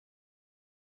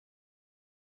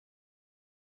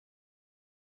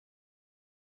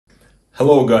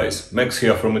Hello guys, Max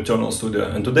here from Eternal Studio,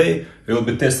 and today we'll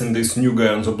be testing this new guy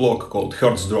on the block called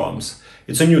Hertz Drums.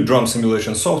 It's a new drum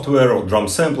simulation software or drum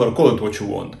sampler, call it what you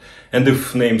want. And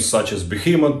if names such as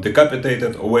Behemoth,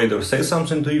 Decapitated or Vader say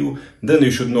something to you, then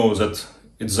you should know that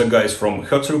it's the guys from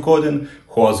Hertz Recording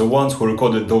who are the ones who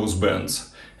recorded those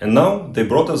bands. And now they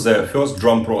brought us their first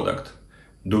drum product.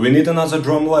 Do we need another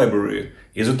drum library?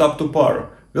 Is it up to par?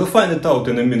 We'll find it out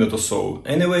in a minute or so.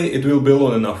 Anyway, it will be a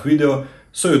long enough video,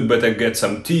 so you'd better get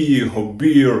some tea or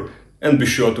beer and be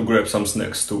sure to grab some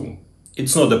snacks too.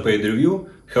 It's not a paid review,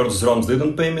 Hertz Drums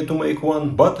didn't pay me to make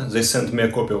one, but they sent me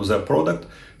a copy of their product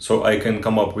so I can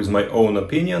come up with my own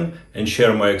opinion and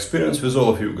share my experience with all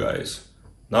of you guys.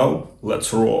 Now,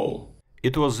 let's roll.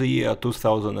 It was the year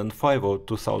 2005 or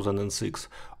 2006,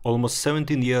 almost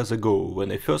 17 years ago,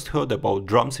 when I first heard about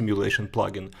drum simulation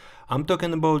plugin. I'm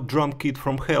talking about Drum Kit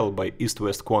from Hell by East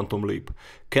West Quantum Leap.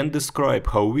 Can't describe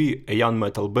how we, a young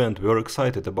metal band, were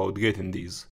excited about getting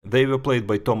these. They were played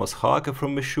by Thomas Haake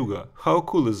from Meshuggah. How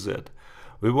cool is that?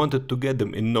 We wanted to get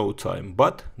them in no time,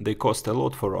 but they cost a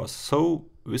lot for us, so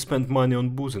we spent money on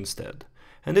booze instead.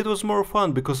 And it was more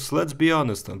fun because, let's be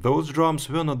honest, those drums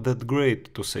were not that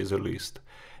great, to say the least.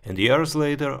 And years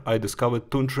later, I discovered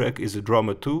Toontrack is a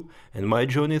drummer too, and my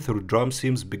journey through drum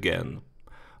sims began.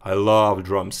 I love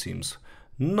drum sims.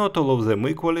 Not all of them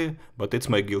equally, but it's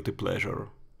my guilty pleasure.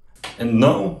 And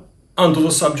now, onto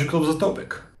the subject of the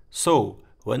topic. So,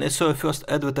 when I saw a first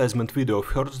advertisement video of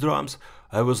Hertz Drums,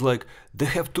 I was like, they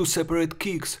have 2 separate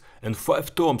kicks and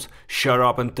 5 toms, shut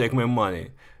up and take my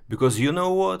money. Because you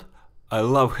know what? I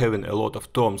love having a lot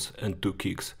of toms and 2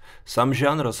 kicks. Some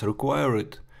genres require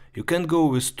it. You can't go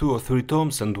with 2 or 3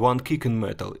 toms and 1 kick in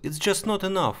metal, it's just not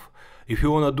enough. If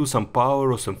you wanna do some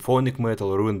power or symphonic metal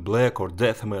or even black or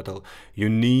death metal, you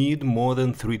need more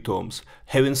than 3 toms.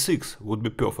 Having 6 would be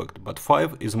perfect, but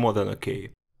 5 is more than okay.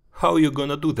 How you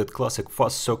gonna do that classic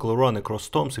fast circle run across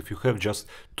toms if you have just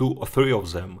 2 or 3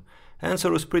 of them?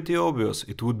 Answer is pretty obvious,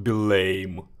 it would be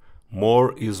lame.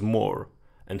 More is more.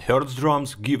 And Hertz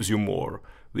Drums gives you more,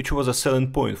 which was a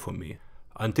selling point for me.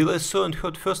 Until I saw and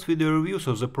heard first video reviews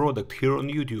of the product here on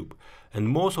YouTube, and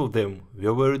most of them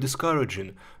were very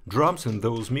discouraging. Drums in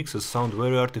those mixes sound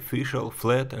very artificial,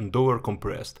 flat and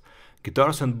over-compressed.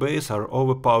 Guitars and bass are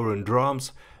overpowering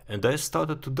drums, and I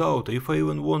started to doubt if I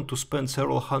even want to spend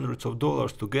several hundreds of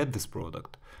dollars to get this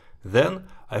product. Then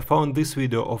I found this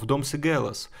video of Dom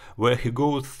Sigalas, where he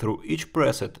goes through each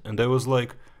preset, and I was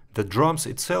like, the drums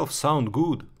itself sound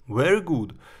good, very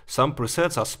good. Some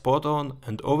presets are spot on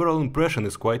and overall impression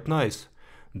is quite nice.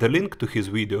 The link to his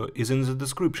video is in the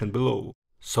description below.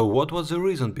 So what was the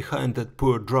reason behind that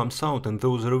poor drum sound and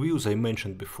those reviews I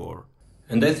mentioned before?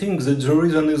 And I think that the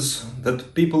reason is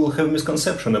that people have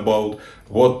misconception about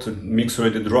what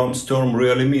mix-ready drums term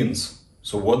really means.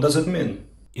 So what does it mean?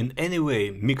 In any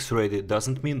way, mix-ready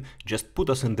doesn't mean just put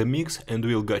us in the mix and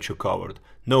we'll get you covered.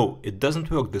 No, it doesn't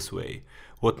work this way.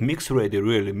 What mix-ready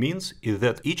really means is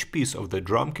that each piece of the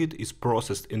drum kit is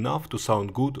processed enough to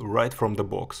sound good right from the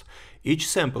box. Each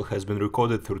sample has been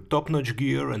recorded through top-notch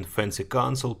gear and fancy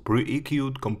console,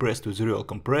 pre-EQ'd, compressed with real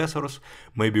compressors,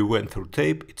 maybe went through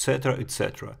tape, etc,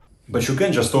 etc. But you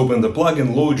can't just open the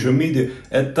plugin, load your MIDI,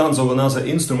 add tons of other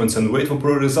instruments and wait for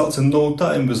pro results in no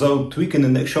time without tweaking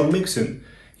in actual mixing.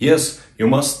 Yes, you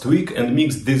must tweak and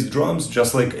mix these drums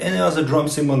just like any other drum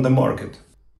sim on the market.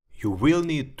 You will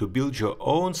need to build your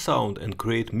own sound and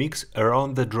create mix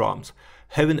around the drums.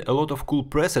 Having a lot of cool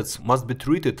presets must be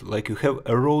treated like you have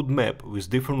a road map with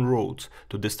different roads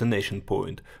to destination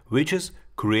point, which is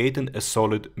creating a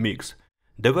solid mix.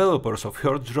 Developers of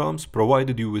Hertz Drums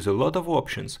provided you with a lot of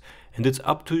options, and it's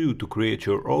up to you to create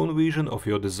your own vision of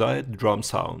your desired drum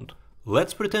sound.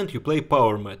 Let's pretend you play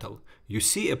power metal. You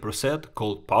see a preset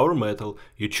called Power Metal,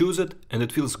 you choose it and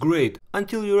it feels great,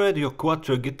 until you add your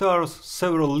quad-track guitars,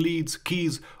 several leads,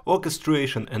 keys,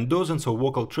 orchestration and dozens of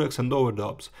vocal tracks and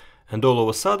overdubs. And all of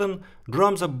a sudden,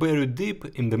 drums are buried deep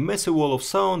in the messy wall of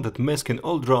sound that masking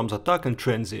all drums attack and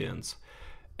transients.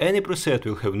 Any preset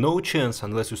will have no chance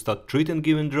unless you start treating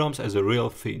given drums as a real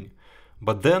thing.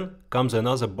 But then comes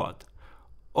another but.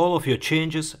 All of your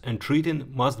changes and treating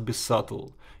must be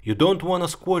subtle. You don't wanna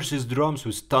squash these drums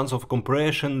with tons of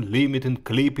compression, limiting,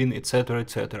 clipping, etc,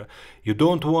 etc. You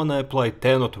don't wanna apply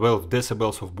 10 or 12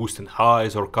 decibels of boosting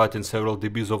highs or cutting several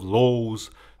dBs of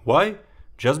lows. Why?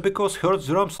 Just because Hertz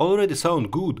Drums already sound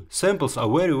good. Samples are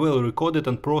very well recorded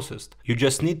and processed. You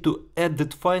just need to add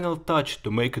that final touch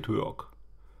to make it work.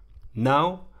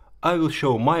 Now, I will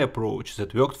show my approach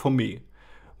that worked for me.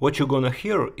 What you're gonna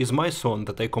hear is my song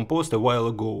that I composed a while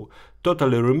ago,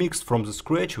 totally remixed from the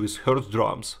scratch with Hertz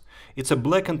Drums. It's a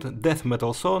blackened death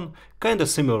metal song, kinda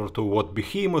similar to what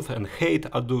Behemoth and Hate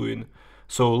are doing.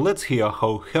 So let's hear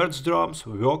how Hertz Drums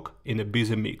work in a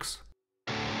busy mix.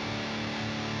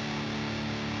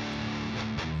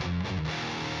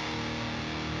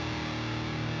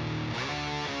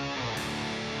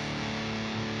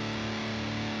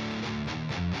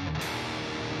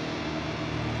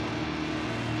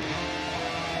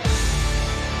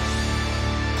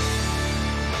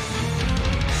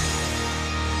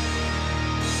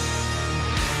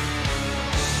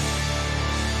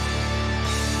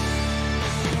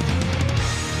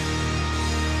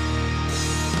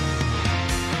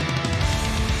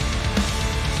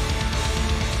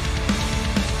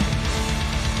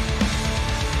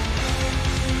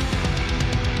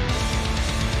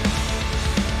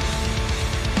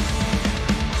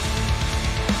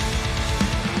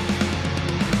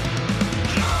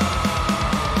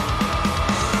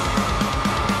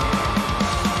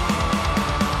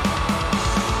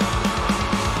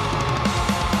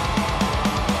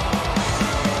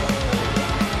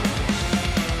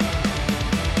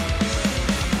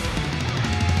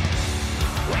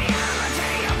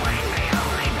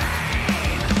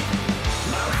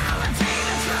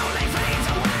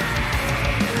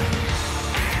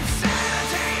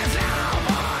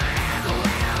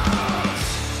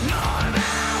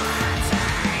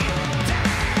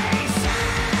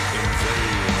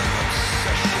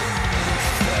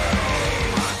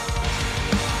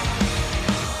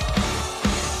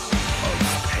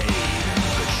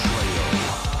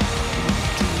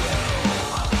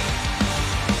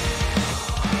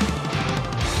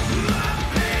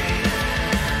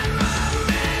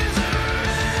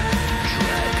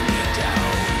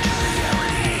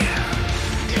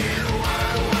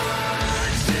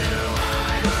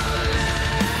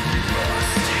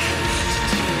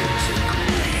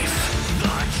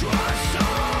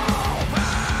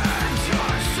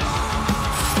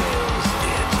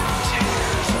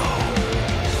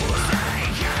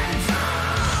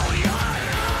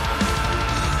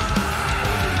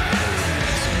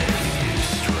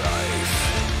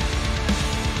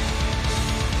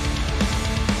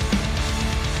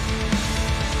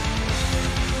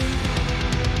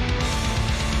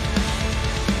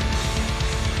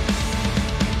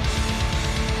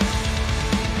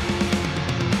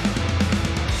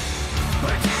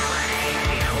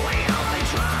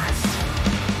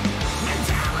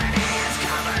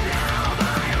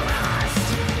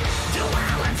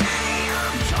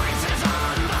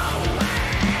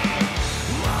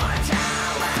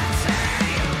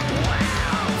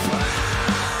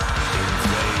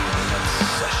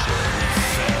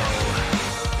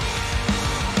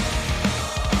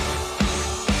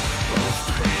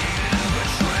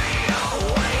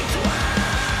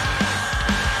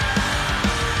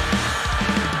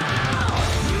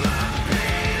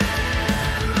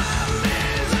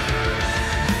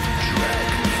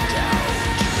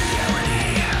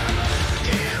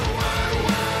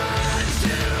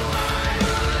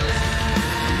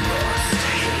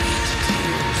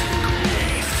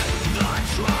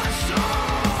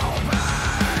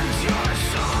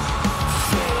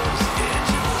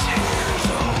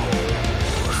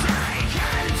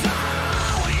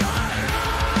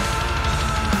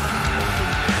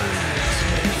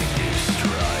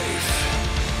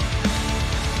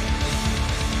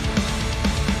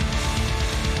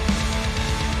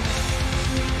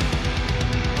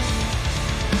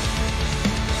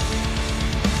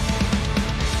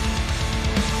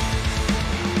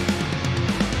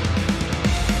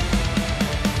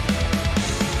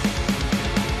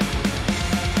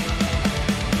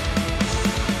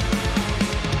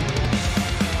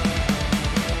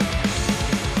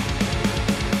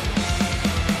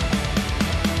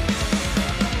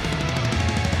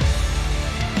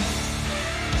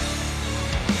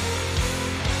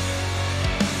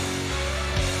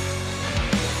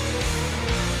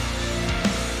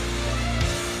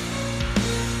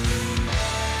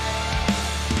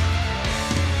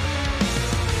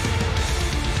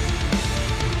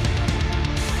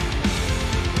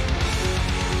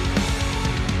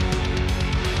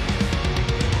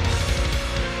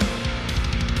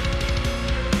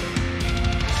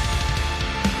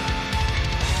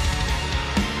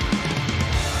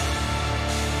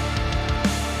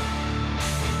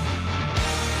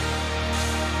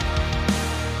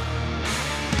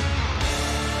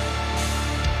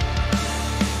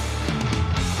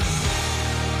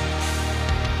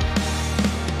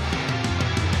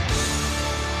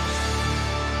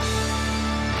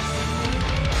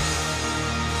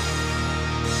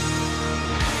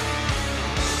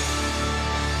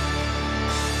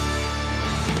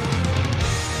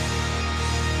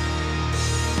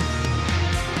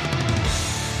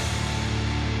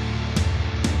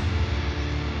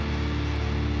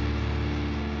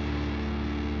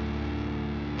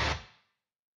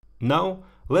 Now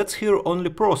let's hear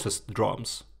only processed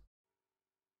drums.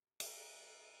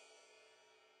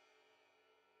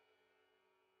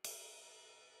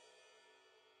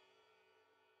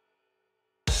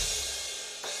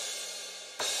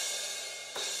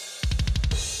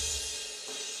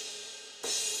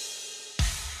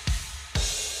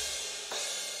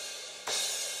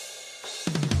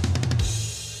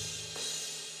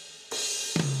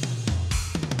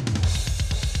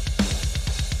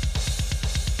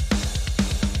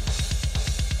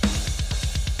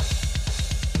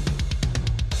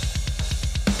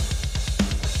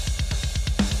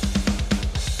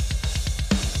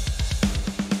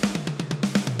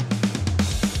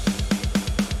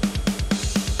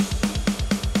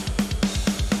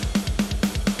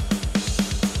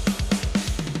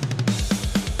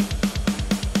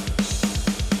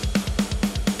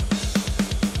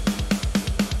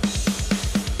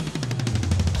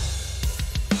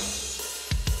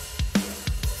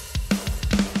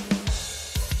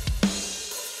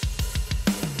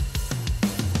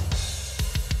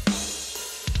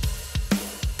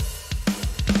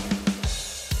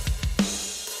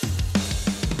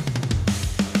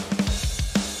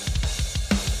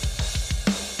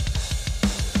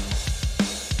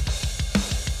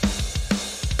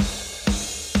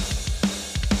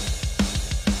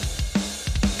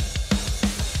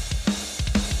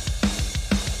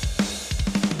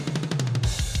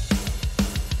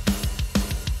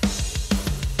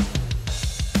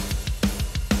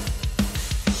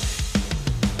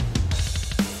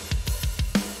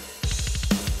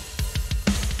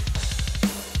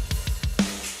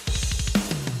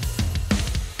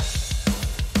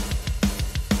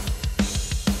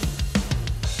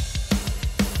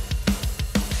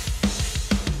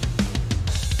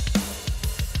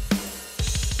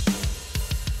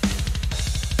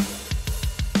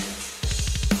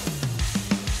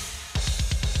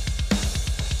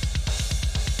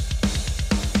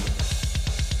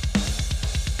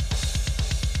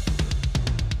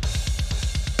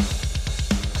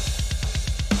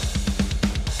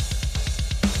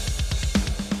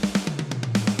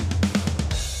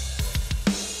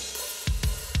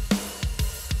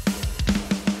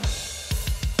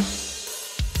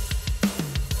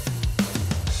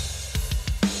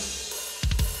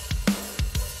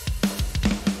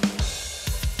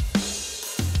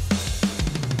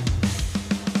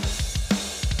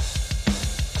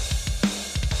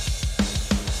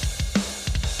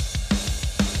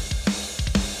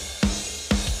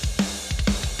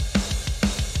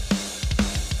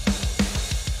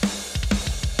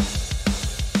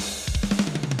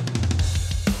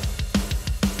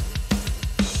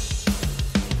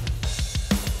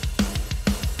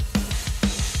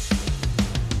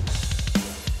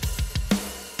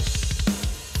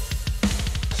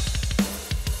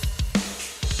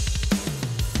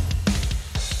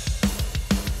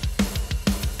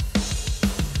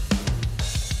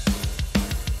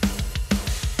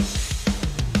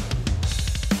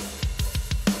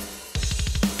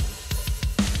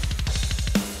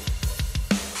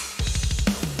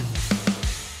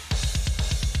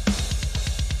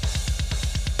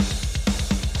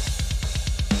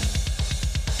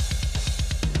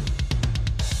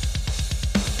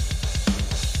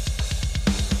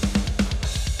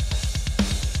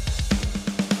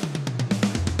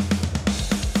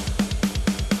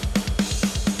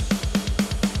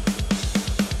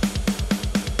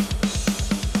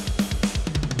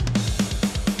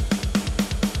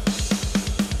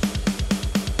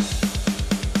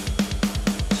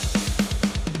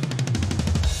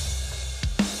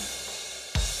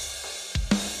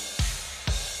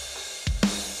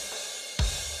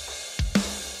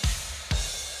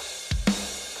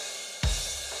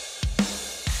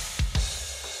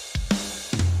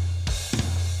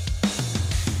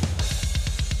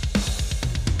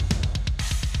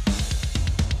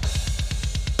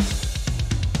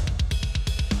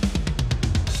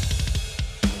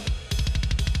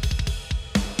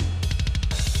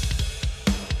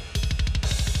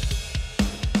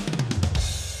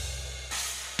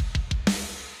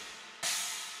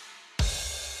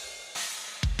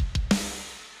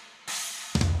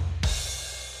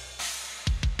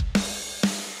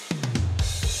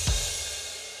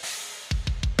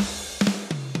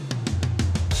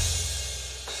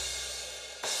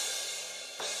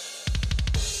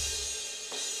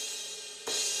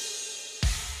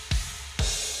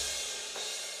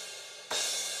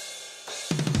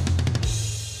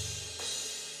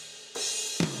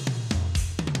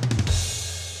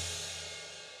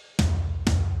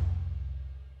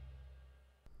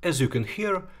 As you can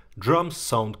hear, Drums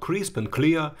sound crisp and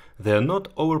clear, they are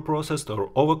not overprocessed or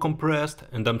overcompressed,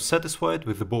 and I'm satisfied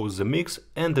with both the mix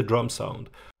and the drum sound.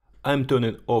 I'm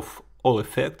turning off all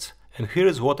effects, and here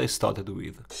is what I started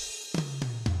with.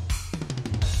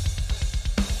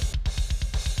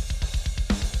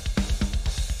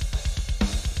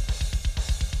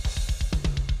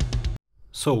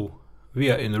 So, we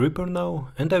are in Reaper now,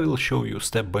 and I will show you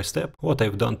step by step what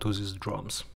I've done to these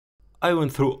drums. I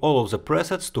went through all of the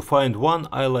presets to find one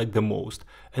I like the most,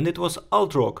 and it was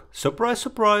alt rock. Surprise,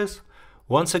 surprise!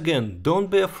 Once again, don't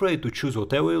be afraid to choose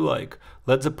whatever you like.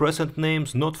 Let the preset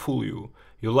names not fool you.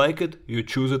 You like it, you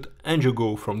choose it, and you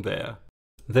go from there.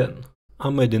 Then,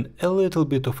 I'm adding a little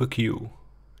bit of EQ,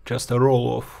 just a roll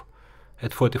off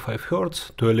at 45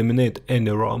 Hz to eliminate any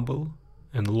rumble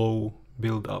and low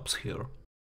build-ups here.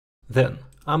 Then,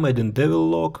 I'm adding Devil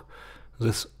Lock,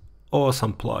 this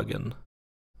awesome plugin.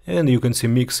 And you can see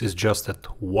mix is just at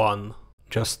 1,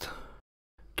 just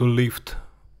to lift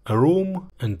a room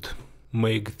and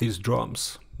make these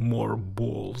drums more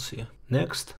ballsy.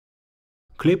 Next,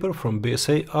 clipper from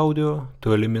BSA Audio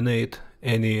to eliminate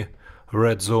any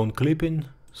red zone clipping,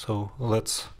 so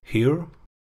let's hear.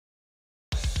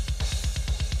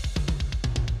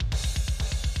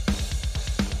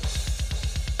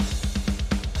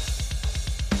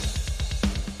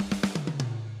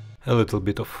 A little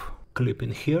bit of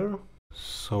clipping here,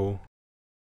 so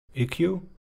EQ.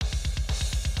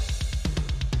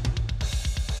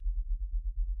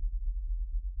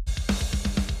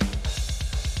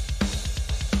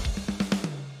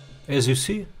 As you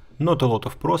see, not a lot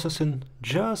of processing,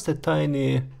 just a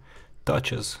tiny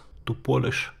touches to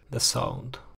polish the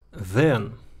sound.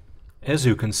 Then, as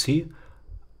you can see,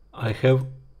 I have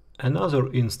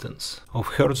another instance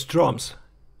of Hertz Drums,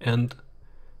 and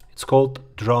it's called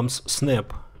Drums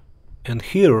Snap. And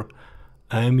here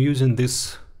I am using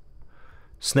this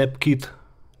Snap Kit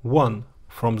 1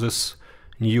 from this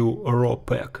new raw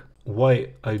pack.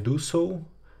 Why I do so?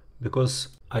 Because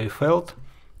I felt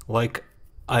like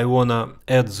I wanna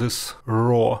add this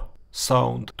raw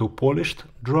sound to polished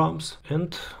drums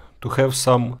and to have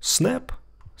some snap,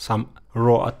 some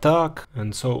raw attack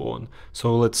and so on.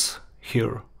 So let's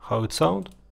hear how it sounds.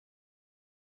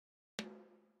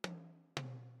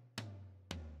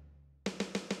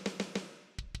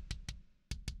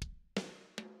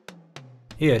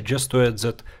 Yeah, just to add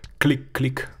that click,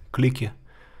 click, clicky,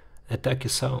 attacky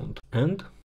sound. And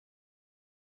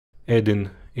adding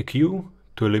EQ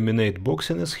to eliminate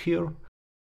boxiness here.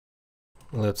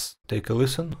 Let's take a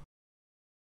listen.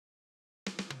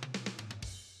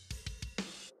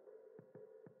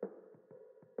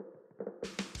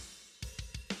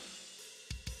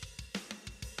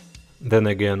 Then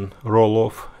again roll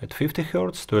off at 50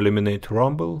 Hz to eliminate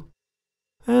rumble.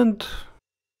 And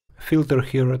filter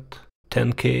here at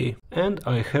 10K, and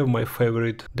I have my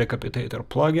favorite Decapitated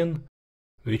plugin,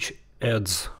 which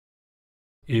adds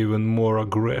even more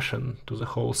aggression to the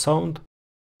whole sound.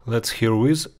 Let's hear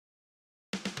with.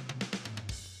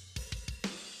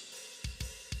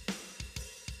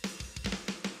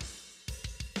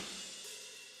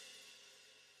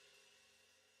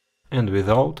 And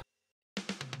without.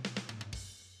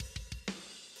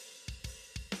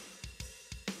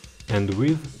 And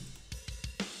with.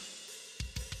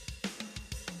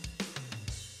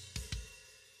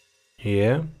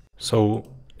 Yeah, so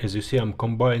as you see, I'm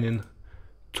combining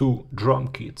two drum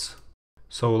kits.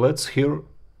 So let's hear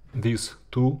these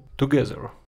two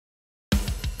together.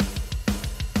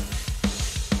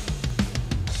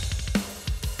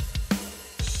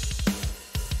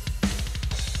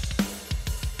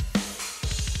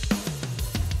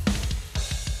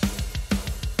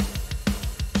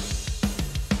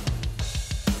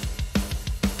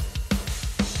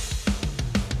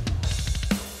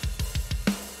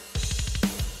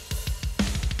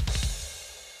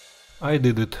 I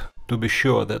did it to be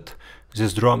sure that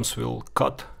these drums will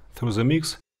cut through the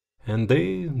mix, and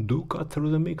they do cut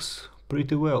through the mix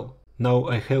pretty well. Now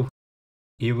I have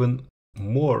even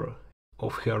more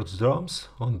of Hertz Drums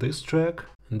on this track,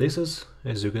 and this is,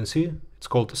 as you can see, it's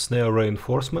called Snare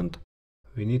Reinforcement.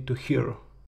 We need to hear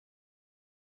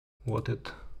what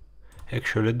it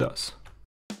actually does.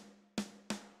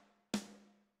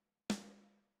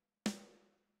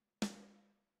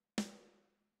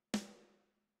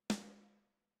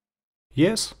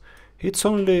 Yes, it's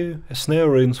only a snare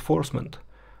reinforcement.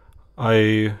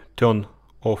 I turn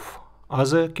off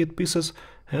other kit pieces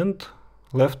and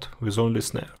left with only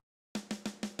snare.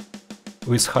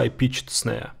 With high-pitched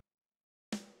snare.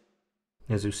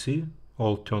 As you see,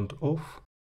 all turned off.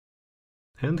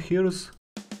 And here's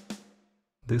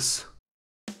this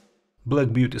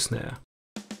Black Beauty snare,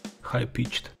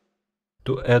 high-pitched.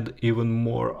 to add even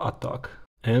more attack.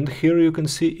 And here you can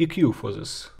see EQ for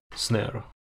this snare.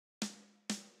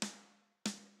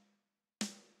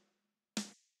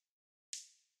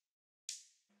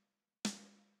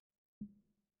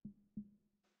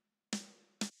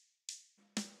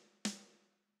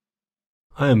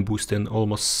 I am boosting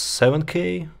almost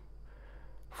 7K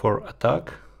for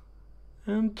attack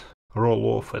and roll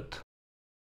off at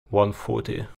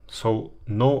 140. So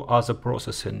no other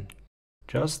processing.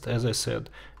 Just as I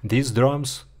said, these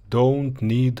drums don't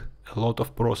need a lot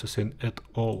of processing at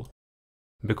all.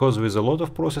 Because with a lot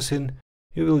of processing,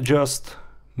 you will just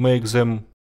make them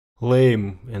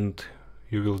lame and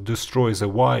you will destroy the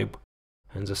vibe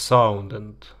and the sound,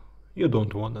 and you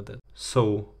don't want that.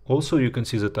 So also you can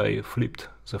see that I flipped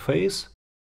the phase.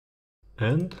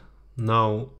 And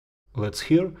now let's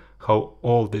hear how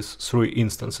all these three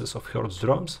instances of Hertz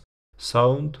drums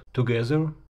sound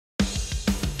together.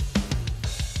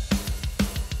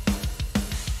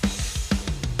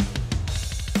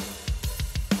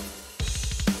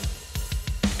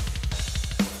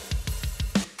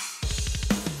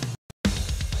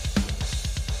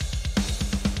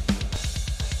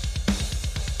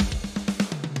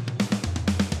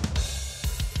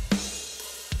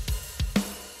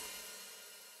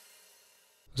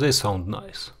 They sound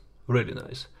nice, really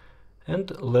nice.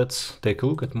 And let's take a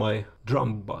look at my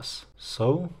drum bass.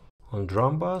 So, on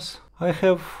drum bass, I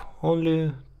have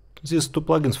only these two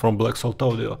plugins from Black Salt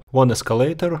Audio. One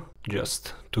escalator,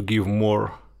 just to give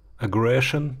more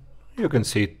aggression. You can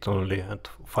see it only at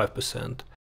 5%.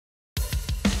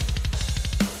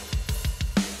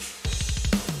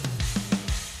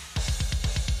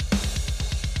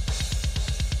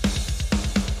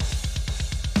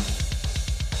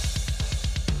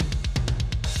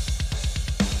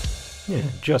 Yeah,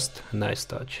 just a nice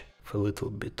touch, with a little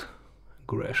bit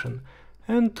aggression.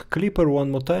 And clipper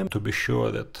one more time to be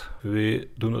sure that we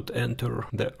do not enter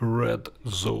the red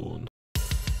zone.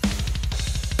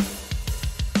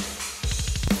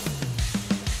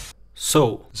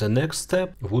 So, the next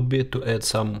step would be to add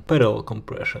some parallel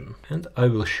compression. And I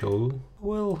will show,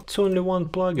 well, it's only one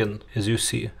plugin, as you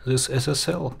see, this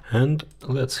SSL. And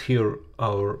let's hear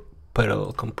our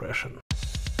parallel compression.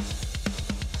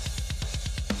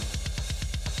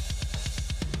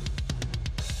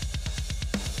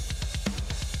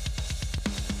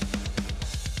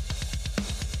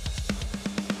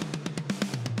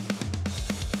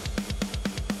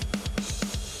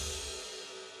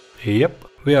 Yep,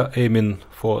 we are aiming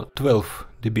for 12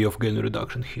 dB of gain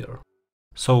reduction here.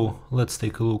 So let's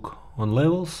take a look on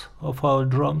levels of our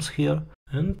drums here,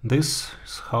 and this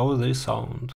is how they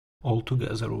sound all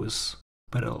together with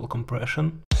parallel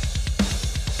compression.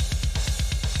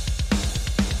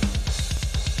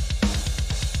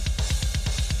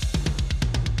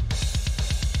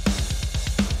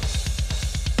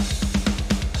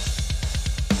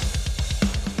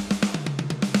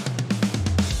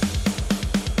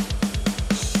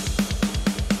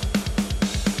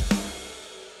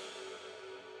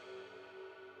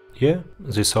 Yeah,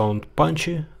 they sound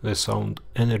punchy, they sound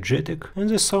energetic,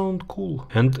 and they sound cool.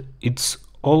 And it's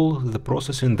all the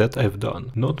processing that I've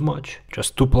done. Not much.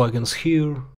 Just 2 plugins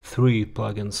here, 3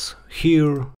 plugins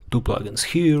here, 2 plugins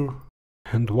here,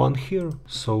 and 1 here.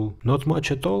 So not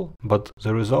much at all, but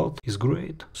the result is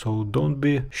great. So don't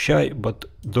be shy, but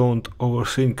don't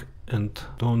overthink and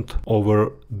don't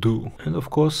overdo. And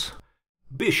of course,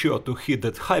 be sure to hit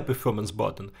that high performance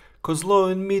button, cause low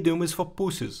and medium is for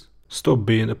pussies. Stop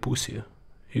being a pussy,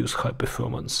 use high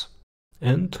performance.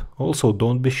 And also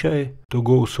don't be shy to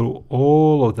go through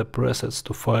all of the presets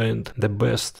to find the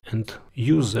best and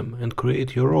use them and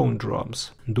create your own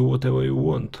drums. Do whatever you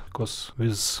want, because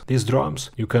with these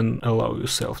drums you can allow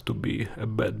yourself to be a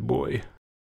bad boy.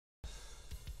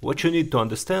 What you need to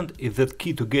understand is that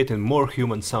key to getting more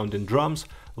human sounding drums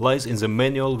lies in the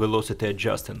manual velocity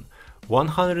adjusting.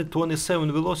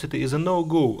 127 velocity is a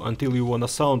no-go until you wanna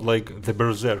sound like the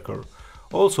berserker.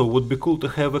 Also would be cool to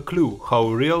have a clue how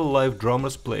real-life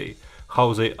drummers play,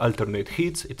 how they alternate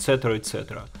hits, etc,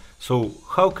 etc. So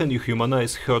how can you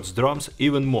humanize Hertz drums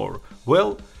even more?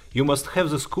 Well, you must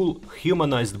have this cool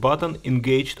humanized button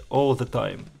engaged all the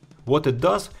time. What it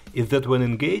does is that when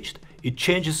engaged, it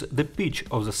changes the pitch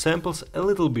of the samples a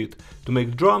little bit to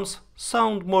make drums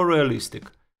sound more realistic.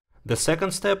 The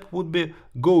second step would be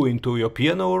go into your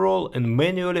piano roll and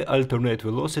manually alternate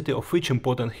velocity of each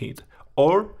important hit.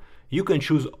 Or you can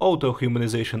choose auto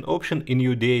humanization option in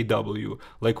your DAW,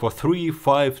 like for 3,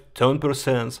 5,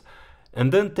 10%,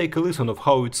 and then take a listen of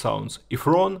how it sounds. If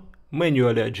wrong,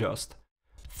 manually adjust.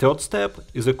 Third step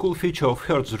is a cool feature of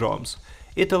Hertz drums.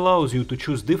 It allows you to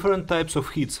choose different types of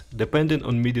hits depending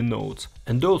on MIDI notes,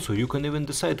 and also you can even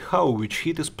decide how which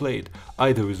hit is played,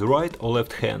 either with right or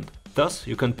left hand. Thus,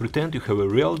 you can pretend you have a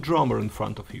real drummer in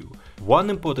front of you. One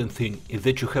important thing is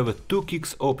that you have a 2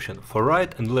 kicks option for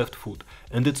right and left foot,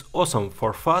 and it's awesome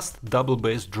for fast double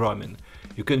bass drumming.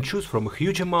 You can choose from a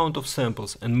huge amount of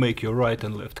samples and make your right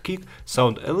and left kick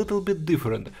sound a little bit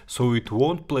different, so it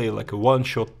won't play like a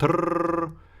one-shot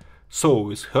trrrr. So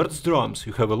with Hertz Drums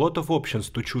you have a lot of options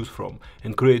to choose from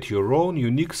and create your own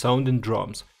unique sounding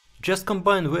drums. Just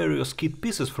combine various kit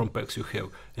pieces from packs you have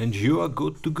and you are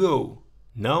good to go.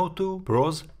 Now to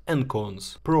pros and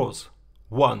cons. Pros.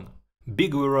 1.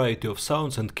 Big variety of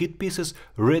sounds and kit pieces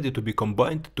ready to be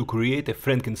combined to create a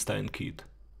Frankenstein kit.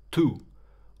 2.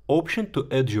 Option to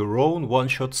add your own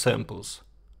one-shot samples.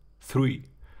 3.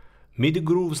 MIDI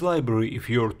grooves library if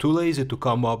you're too lazy to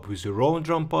come up with your own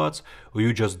drum parts, or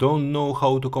you just don't know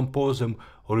how to compose them,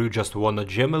 or you just wanna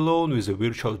jam alone with a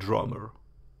virtual drummer.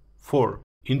 4.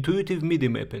 Intuitive MIDI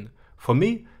mapping. For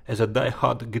me, as a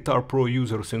die-hard Guitar Pro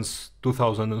user since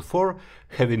 2004,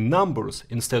 having numbers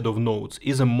instead of notes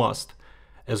is a must,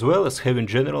 as well as having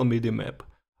general MIDI map.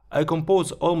 I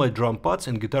compose all my drum parts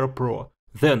in Guitar Pro,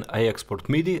 then I export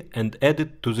MIDI and add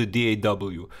it to the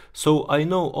DAW, so I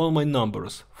know all my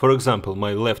numbers. For example,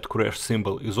 my left crash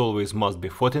cymbal is always must be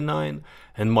 49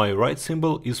 and my right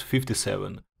cymbal is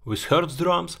 57. With Hertz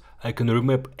Drums I can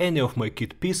remap any of my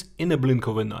kit piece in a blink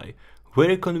of an eye.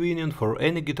 Very convenient for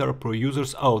any Guitar Pro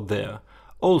users out there.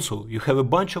 Also, you have a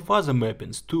bunch of other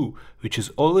mappings too, which is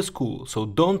always cool, so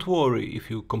don't worry if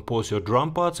you compose your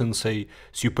drum parts in, say,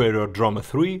 Superior Drummer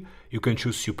 3, you can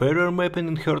choose Superior mapping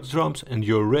in Hertz Drums and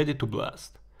you're ready to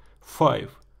blast.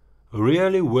 5.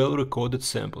 Really well recorded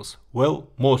samples,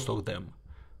 well, most of them.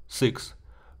 6.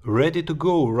 Ready to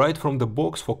go right from the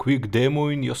box for quick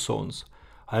demoing your songs.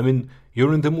 I mean,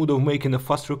 you're in the mood of making a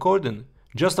fast recording?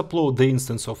 Just upload the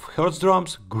instance of Hertz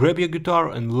Drums, grab your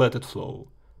guitar and let it flow.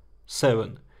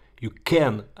 7. You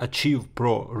can achieve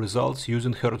pro results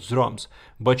using Hertz Drums,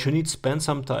 but you need to spend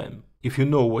some time. If you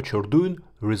know what you're doing,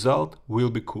 result will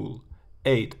be cool.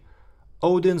 8.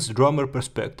 Audience drummer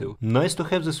perspective. Nice to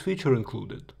have this feature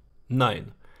included.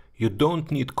 9. You don't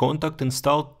need Contact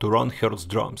installed to run Hertz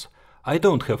Drums. I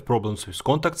don't have problems with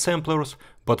Contact samplers,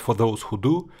 but for those who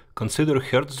do, consider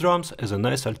Hertz Drums as a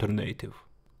nice alternative.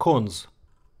 Cons.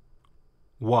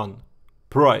 1.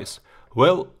 Price.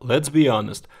 Well, let's be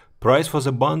honest. Price for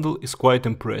the bundle is quite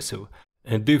impressive,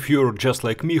 and if you're just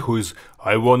like me who is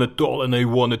I want it all and I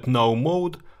want it now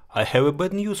mode, I have a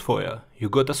bad news for you, you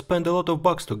gotta spend a lot of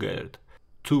bucks to get it.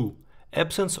 2.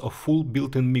 Absence of full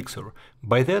built-in mixer.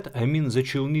 By that I mean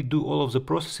that you'll need to do all of the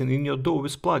processing in your DAW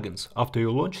with plugins after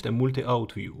you launched a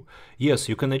multi-out view. Yes,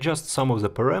 you can adjust some of the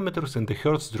parameters in the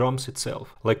Hertz Drums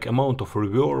itself, like amount of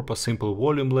reverb or simple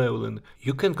volume leveling.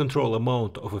 You can control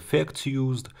amount of effects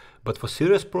used, but for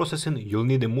serious processing you'll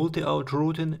need a multi-out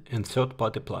routing and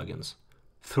third-party plugins.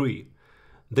 3.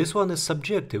 This one is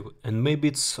subjective, and maybe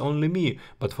it's only me,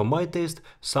 but for my taste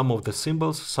some of the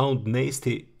cymbals sound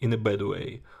nasty in a bad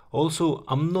way. Also,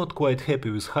 I'm not quite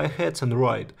happy with hi-hats and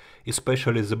ride,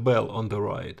 especially the bell on the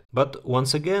ride. But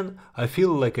once again, I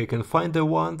feel like I can find the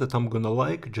one that I'm gonna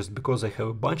like just because I have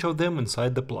a bunch of them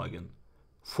inside the plugin.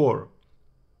 4.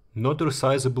 Not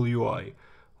resizable UI.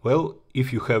 Well,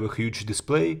 if you have a huge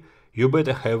display, you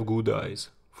better have good eyes.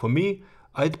 For me,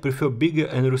 I'd prefer bigger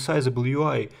and resizable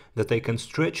UI that I can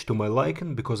stretch to my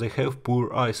liking because I have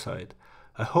poor eyesight.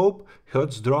 I hope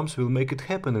Hertz Drums will make it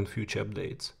happen in future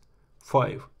updates.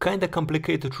 5. Kinda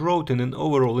complicated routing and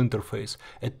overall interface.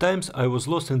 At times I was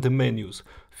lost in the menus.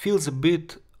 Feels a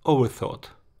bit overthought.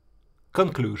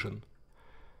 Conclusion.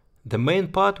 The main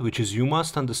part, which is you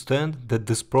must understand that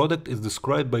this product is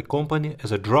described by company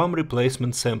as a drum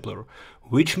replacement sampler,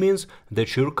 which means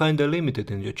that you're kinda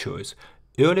limited in your choice.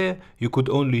 Earlier you could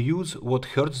only use what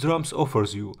Hertz Drums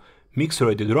offers you,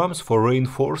 mix-ready drums for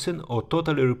reinforcing or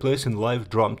totally replacing live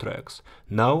drum tracks.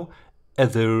 Now,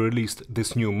 as they released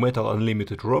this new Metal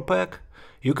Unlimited Raw pack,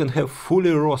 you can have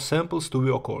fully raw samples to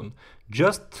work on,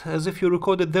 just as if you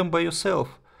recorded them by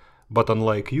yourself. But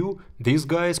unlike you, these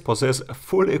guys possess a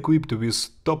fully equipped with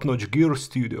top-notch gear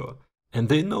studio, and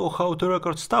they know how to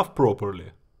record stuff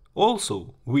properly.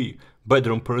 Also, we,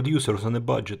 bedroom producers on a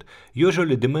budget,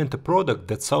 usually demand a product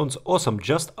that sounds awesome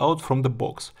just out from the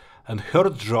box, and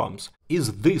Hertz Drums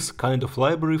is this kind of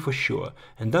library for sure,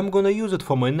 and I'm gonna use it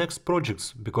for my next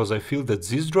projects, because I feel that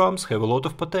these drums have a lot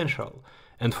of potential.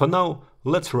 And for now,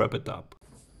 let's wrap it up.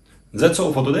 That's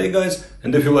all for today, guys,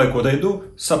 and if you like what I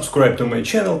do, subscribe to my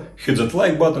channel, hit that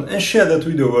like button and share that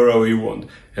video wherever you want.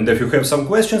 And if you have some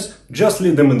questions, just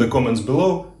leave them in the comments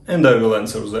below and I will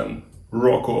answer them.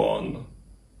 Rock on!